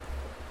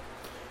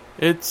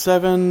It's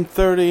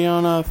 7:30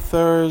 on a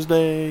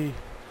Thursday.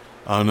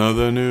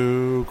 Another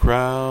new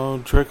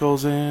crowd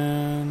trickles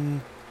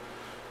in.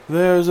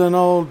 There's an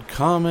old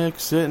comic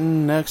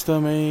sitting next to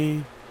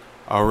me.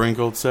 A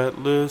wrinkled set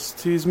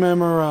list he's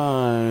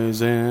memorizing.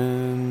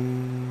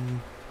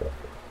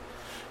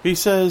 He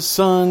says,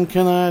 "Son,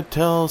 can I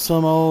tell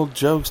some old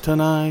jokes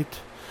tonight?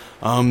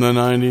 I'm the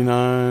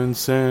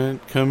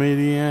 99-cent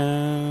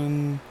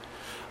comedian.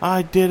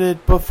 I did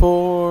it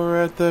before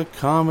at the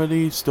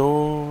Comedy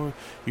Store.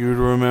 You'd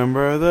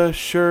remember the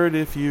shirt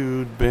if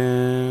you'd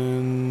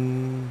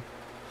been.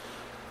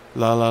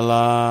 La la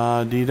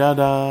la dee da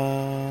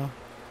da.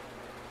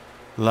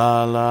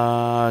 La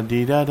la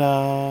dee da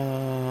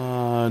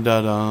da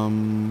da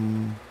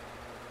dum.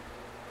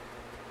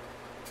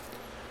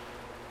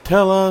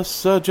 Tell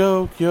us a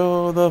joke,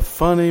 you're the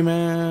funny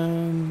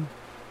man.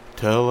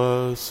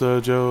 Tell us a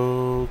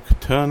joke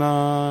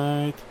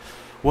tonight.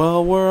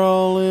 Well, we're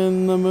all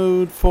in the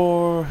mood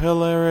for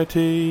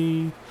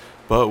hilarity,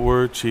 but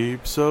we're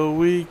cheap, so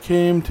we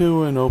came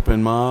to an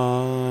open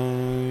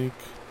mic.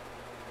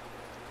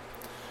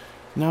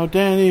 Now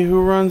Danny,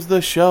 who runs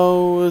the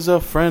show, is a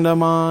friend of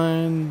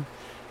mine.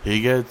 He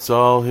gets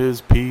all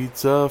his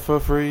pizza for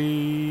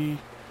free,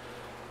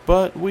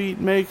 but wheat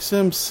makes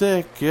him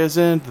sick.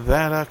 Isn't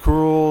that a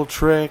cruel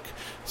trick?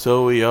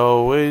 So he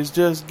always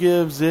just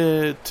gives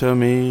it to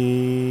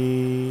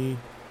me.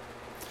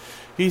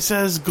 He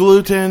says,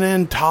 "Gluten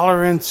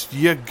intolerance,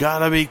 you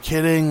gotta be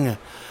kidding.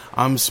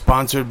 I'm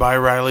sponsored by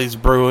Riley's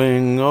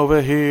Brewing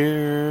over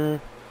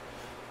here.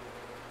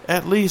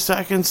 At least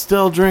I can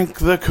still drink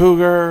the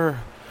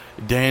Cougar.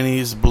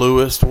 Danny's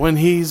bluest when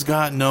he's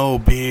got no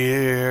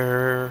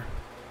beer.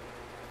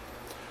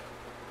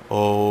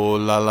 Oh,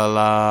 la la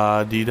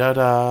la, dee da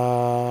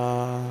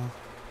da.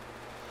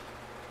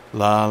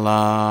 La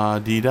la,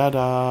 dee da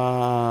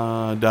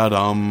da, da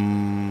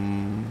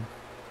dum."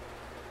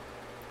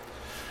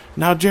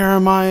 Now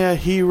Jeremiah,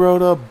 he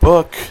wrote a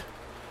book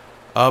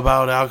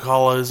about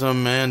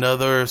alcoholism and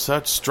other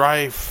such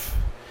strife.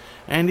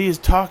 And he's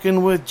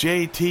talking with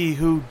JT,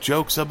 who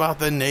jokes about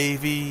the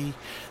Navy.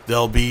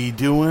 They'll be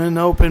doing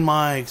open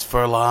mics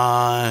for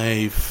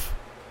life.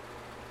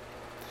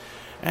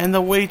 And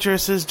the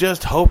waitress is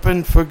just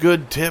hoping for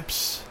good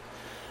tips,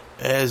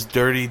 as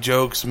dirty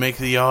jokes make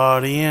the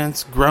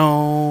audience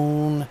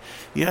groan.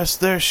 Yes,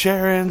 they're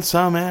sharing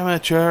some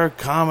amateur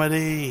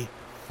comedy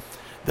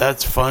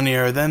that's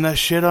funnier than the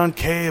shit on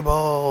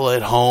cable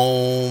at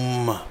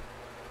home.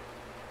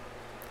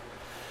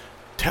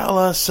 Tell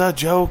us a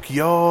joke,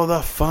 you're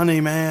the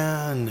funny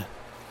man.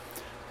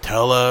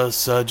 Tell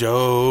us a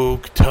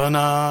joke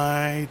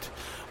tonight.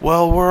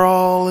 Well, we're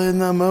all in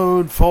the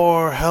mood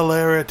for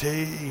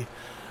hilarity,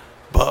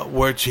 but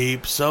we're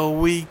cheap, so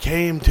we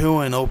came to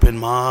an open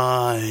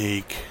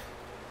mic.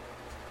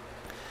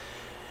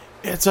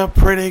 It's a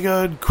pretty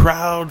good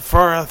crowd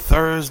for a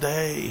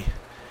Thursday,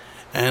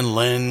 and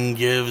Len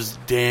gives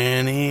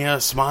Danny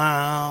a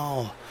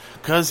smile,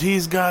 'cause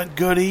he's got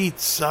good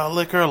eats, a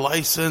liquor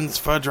license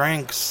for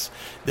drinks.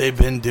 They've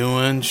been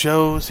doing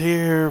shows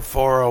here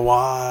for a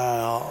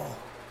while.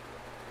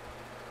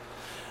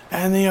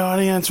 And the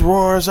audience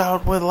roars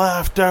out with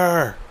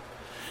laughter,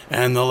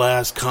 and the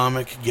last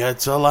comic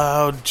gets a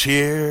loud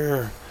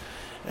cheer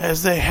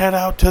as they head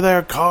out to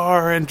their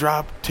car and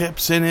drop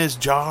tips in his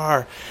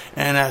jar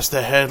and ask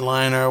the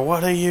headliner,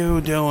 "What are you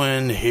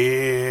doing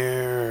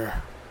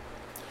here?"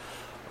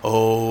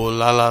 Oh,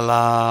 la la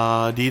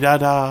la, dee da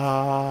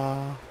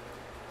da.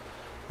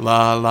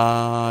 La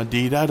la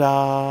dee da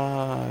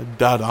da,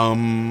 da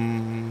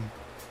dum.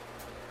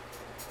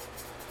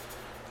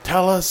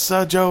 Tell us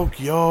a joke,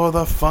 you're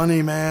the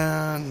funny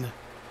man.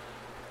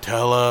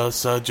 Tell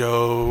us a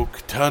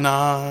joke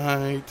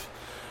tonight.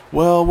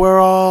 Well,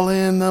 we're all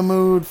in the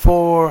mood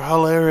for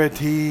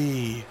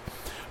hilarity,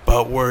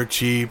 but we're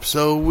cheap,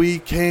 so we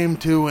came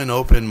to an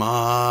open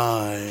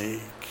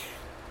mic.